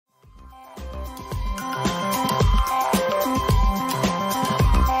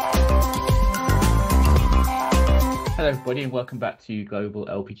everybody, and welcome back to Global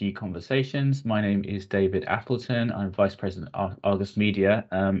LPG Conversations. My name is David Appleton. I'm Vice President of Argus Media.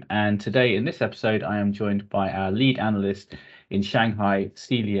 And today in this episode, I am joined by our lead analyst in Shanghai,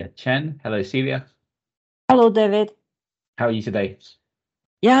 Celia Chen. Hello, Celia. Hello, David. How are you today?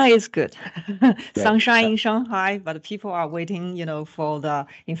 Yeah, it's good. Great. Sunshine in Shanghai, but people are waiting, for the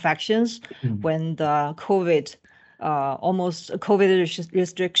infections when the COVID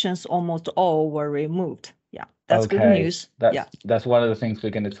restrictions almost all were removed. Yeah, that's good news. That's one of the things we're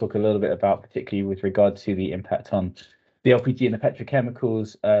going to talk a little bit about, particularly with regard to the impact on the LPG and the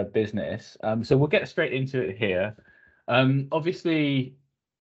petrochemicals business. So we'll get straight into it here. Obviously,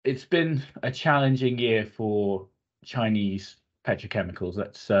 it's been a challenging year for Chinese petrochemicals.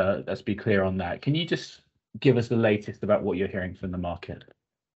 Let's be clear on that. Can you just give us the latest about what you're hearing from the market?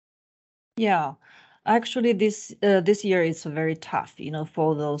 Yeah, actually, this year is very tough,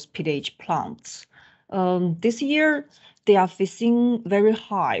 for those PDH plants. This year, they are facing very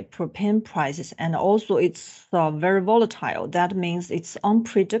high propane prices, and also it's very volatile. That means it's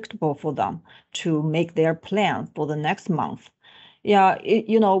unpredictable for them to make their plan for the next month. Yeah,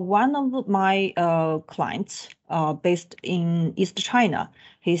 one of my clients based in East China,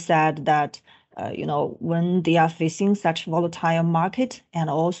 he said that, when they are facing such volatile market and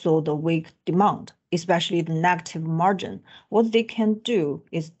also the weak demand, especially the negative margin, what they can do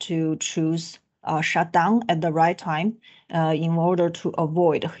is to choose shut down at the right time in order to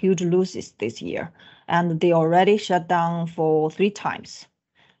avoid huge losses this year. And they already shut down for 3 times.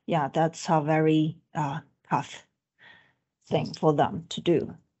 Yeah, that's a very tough thing for them to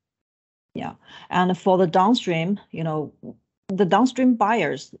do. Yeah, and for the downstream, the downstream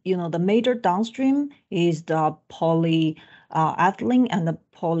buyers, the major downstream is the polyethylene and the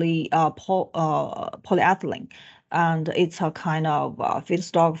polyethylene, and it's a kind of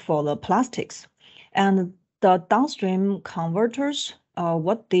feedstock for the plastics. And the downstream converters,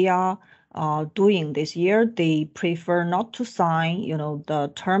 what they are doing this year, they prefer not to sign, the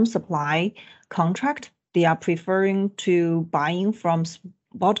term supply contract. They are preferring to buying from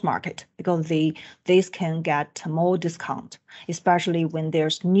spot market because these can get more discount, especially when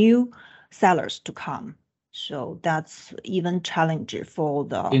there's new sellers to come. So that's even challenging for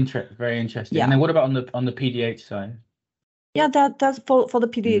the very interesting. Yeah. And then what about on the PDH side? Yeah, that's for the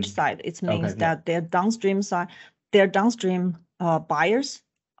PDH side. It means that their downstream buyers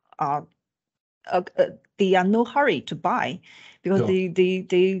are they are no hurry to buy because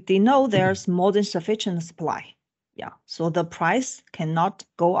they know there's more than sufficient supply. Yeah, so the price cannot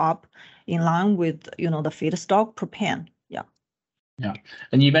go up in line with the feedstock propane. Yeah,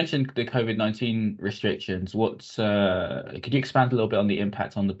 and you mentioned the COVID-19 restrictions. Could you expand a little bit on the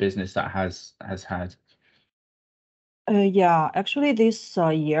impact on the business that has had? Yeah, actually this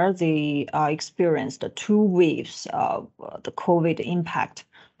year they experienced 2 waves of the COVID impact.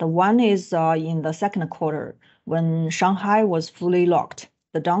 The one is in the second quarter when Shanghai was fully locked.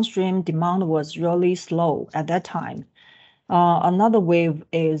 The downstream demand was really slow at that time. Another wave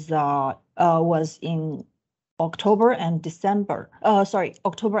was in October and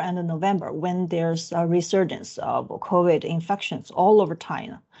November, when there's a resurgence of COVID infections all over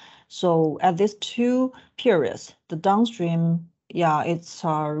China. So at these 2 periods, the downstream, it's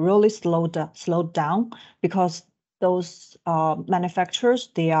really slowed down because those manufacturers,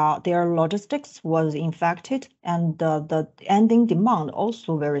 their logistics was infected, and the ending demand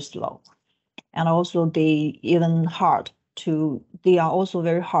also very slow. And also they are also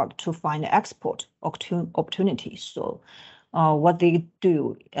very hard to find export opportunities. So what they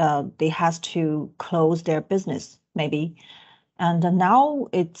do, they has to close their business maybe. And now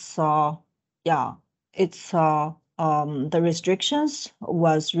the restrictions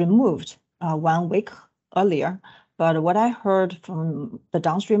was removed 1 week earlier. But what I heard from the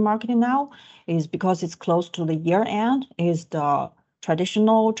downstream marketing now is because it's close to the year end, is the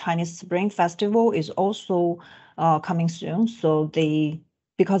traditional Chinese Spring Festival is also coming soon. So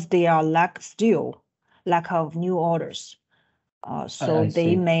because they are lack of new orders. So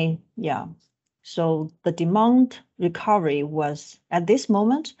they may, So the demand recovery at this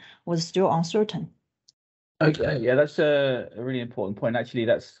moment was still uncertain. Okay, yeah, that's a really important point. Actually,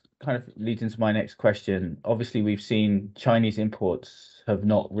 that's kind of leads into my next question. Obviously, we've seen Chinese imports have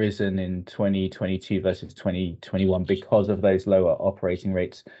not risen in 2022 versus 2021 because of those lower operating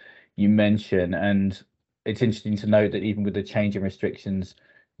rates you mentioned. And it's interesting to note that even with the change in restrictions,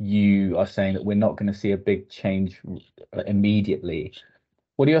 you are saying that we're not going to see a big change immediately.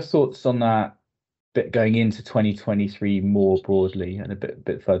 What are your thoughts on that bit going into 2023 more broadly and a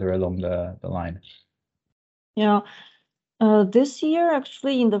bit further along the line? Yeah, This year,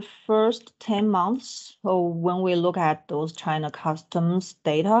 actually, in the first 10 months, so when we look at those China customs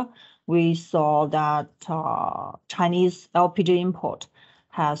data, we saw that Chinese LPG import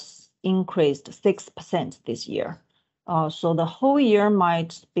has increased 6% this year. So the whole year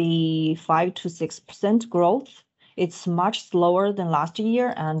might be 5 to 6% growth. It's much slower than last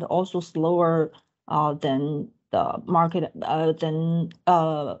year and also slower than the market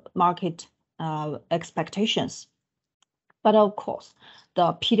expectations. But of course,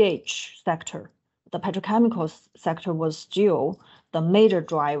 the PDH sector, the petrochemicals sector was still the major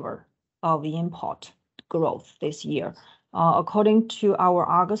driver of import growth this year. According to our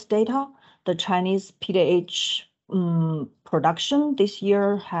Argus data, the Chinese PDH production this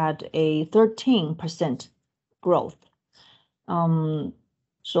year had a 13% growth.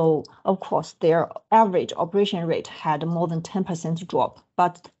 So of course, their average operation rate had more than 10% drop,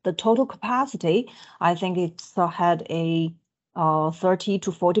 but the total capacity, I think it's had a 30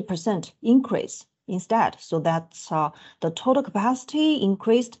 to 40% increase instead. So that's the total capacity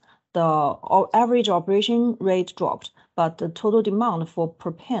increased, the average operation rate dropped, but the total demand for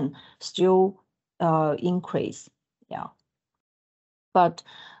propane still increased. Yeah. But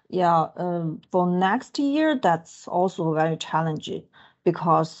yeah, for next year, that's also very challenging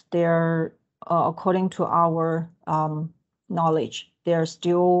because there, according to our knowledge, there are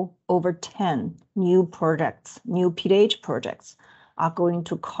still over 10 new projects, new PDH projects are going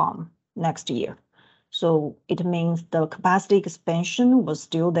to come next year. So it means the capacity expansion was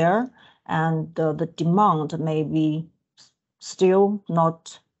still there and the demand may be still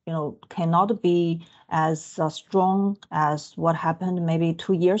not, cannot be as strong as what happened maybe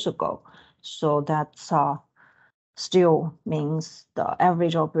 2 years ago. So that's still means the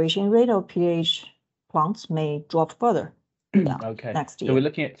average operation rate of PDH plants may drop further. Yeah, Okay. next year. So we're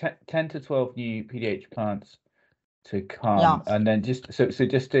looking at 10 to 12 new PDH plants to come. Yeah. And then just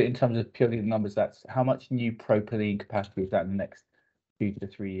in terms of purely the numbers, that's how much new propylene capacity is that in the next 2 to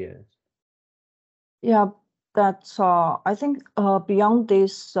 3 years? Yeah, that's I think beyond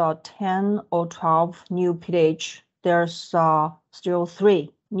this 10 or 12 new PDH, there's still 3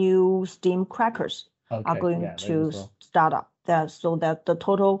 new steam crackers are going to start up there, so that the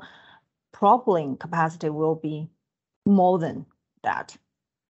total propylene capacity will be more than that.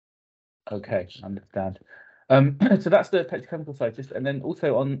 Okay, understand. So that's the petrochemical side, and then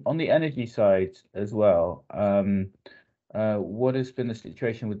also on the energy side as well. What has been the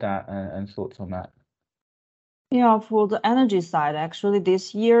situation with that and thoughts on that? Yeah, for the energy side, actually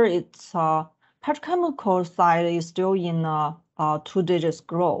this year it's petrochemical side is still in 2-digit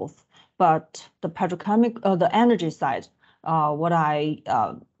growth, but the energy side, what I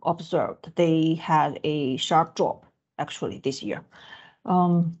observed, they had a sharp drop actually this year.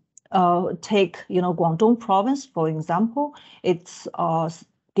 Take Guangdong province for example, it's a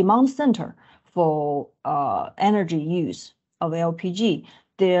demand center for energy use of LPG.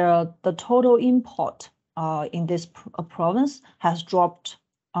 The total import in this province has dropped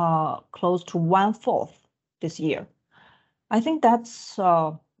close to 1/4 this year. I think that's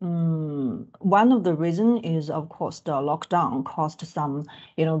one of the reason is of course the lockdown caused some,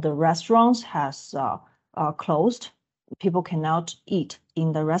 the restaurants has closed. People cannot eat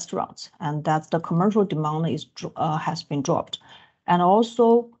in the restaurants, and that's the commercial demand has been dropped. And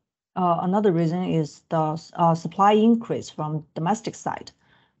also another reason is the supply increase from domestic side.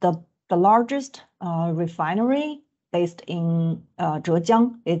 The largest refinery based in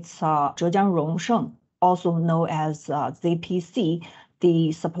Zhejiang, it's Zhejiang Rongsheng, also known as ZPC.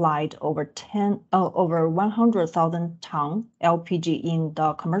 They supplied over 100,000 ton LPG in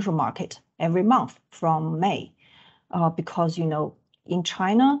the commercial market every month from May. Because in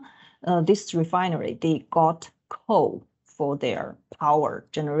China, this refinery, they got coal for their power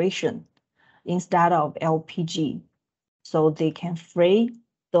generation instead of LPG, so they can free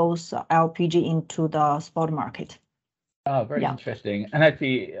those LPG into the spot market. Oh, very interesting. And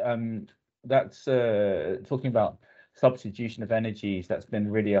actually, that's talking about substitution of energies. That's been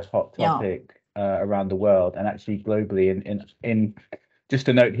really a hot topic around the world and actually globally. In just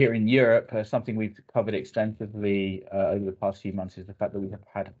a note here in Europe, something we've covered extensively over the past few months is the fact that we have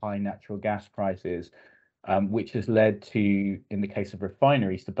had high natural gas prices, which has led to, in the case of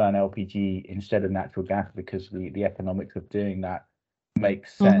refineries, to burn LPG instead of natural gas because the economics of doing that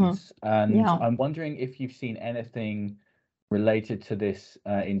makes sense. And I'm wondering if you've seen anything related to this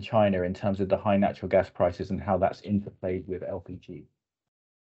in China in terms of the high natural gas prices and how that's interplayed with LPG.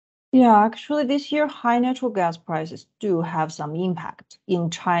 Yeah, actually this year high natural gas prices do have some impact in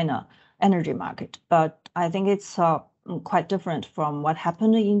China energy market, but I think it's quite different from what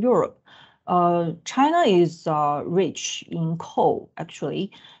happened in Europe. China is rich in coal,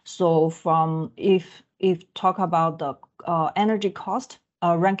 actually. So if talk about the energy cost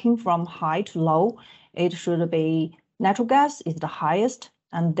ranking from high to low, it should be natural gas is the highest,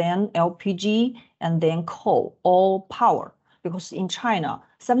 and then LPG, and then coal, all power. Because in China,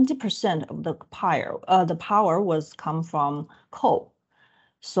 70% of the power was come from coal.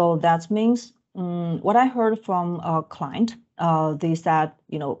 So that means what I heard from a client, they said,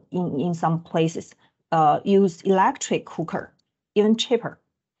 in some places, use electric cooker, even cheaper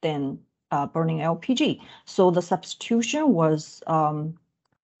than burning LPG. So the substitution was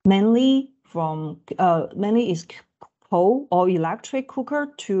mainly is coal or electric cooker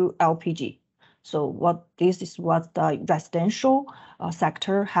to LPG. So this is what the residential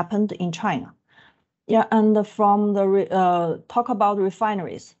sector happened in China. Yeah, and from the talk about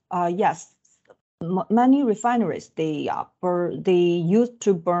refineries, yes, many refineries they used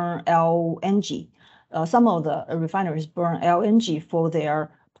to burn LNG. Some of the refineries burn LNG for their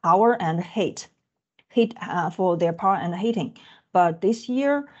power and heat for their power and heating. But this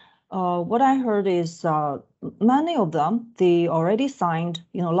year, what I heard is many of them they already signed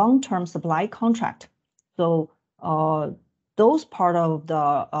long-term supply contract. So those part of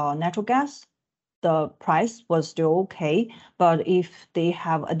the natural gas, the price was still okay, but if they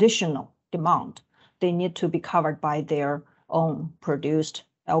have additional demand, they need to be covered by their own produced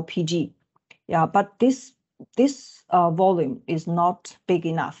LPG. Yeah, but this volume is not big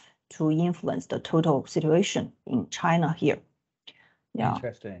enough to influence the total situation in China here. Yeah.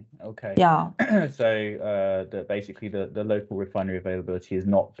 Interesting. Okay. Yeah. So basically the local refinery availability has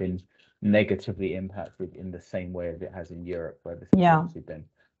not been negatively impacted in the same way as it has in Europe, where this has obviously been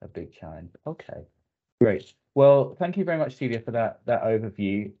a big challenge. Okay, great. Well, thank you very much, Celia, for that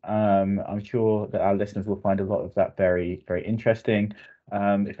overview. I'm sure that our listeners will find a lot of that very, very interesting.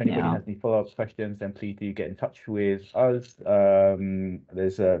 If anybody has any follow-up questions, then please do get in touch with us.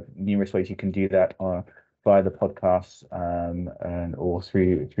 There's numerous ways you can do that via the podcast and or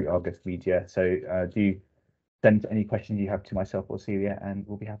through Argus Media. So do send any questions you have to myself or Celia, and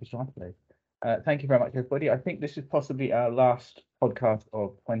we'll be happy to answer those. Thank you very much, everybody. I think this is possibly our last podcast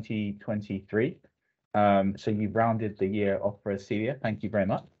of 2023. So you've rounded the year off for us, Celia. Thank you very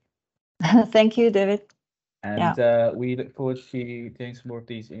much. Thank you, David. And we look forward to doing some more of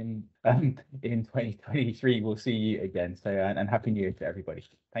these in 2023. We'll see you again. So and Happy New Year to everybody.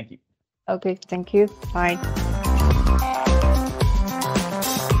 Thank you. Okay, thank you. Bye.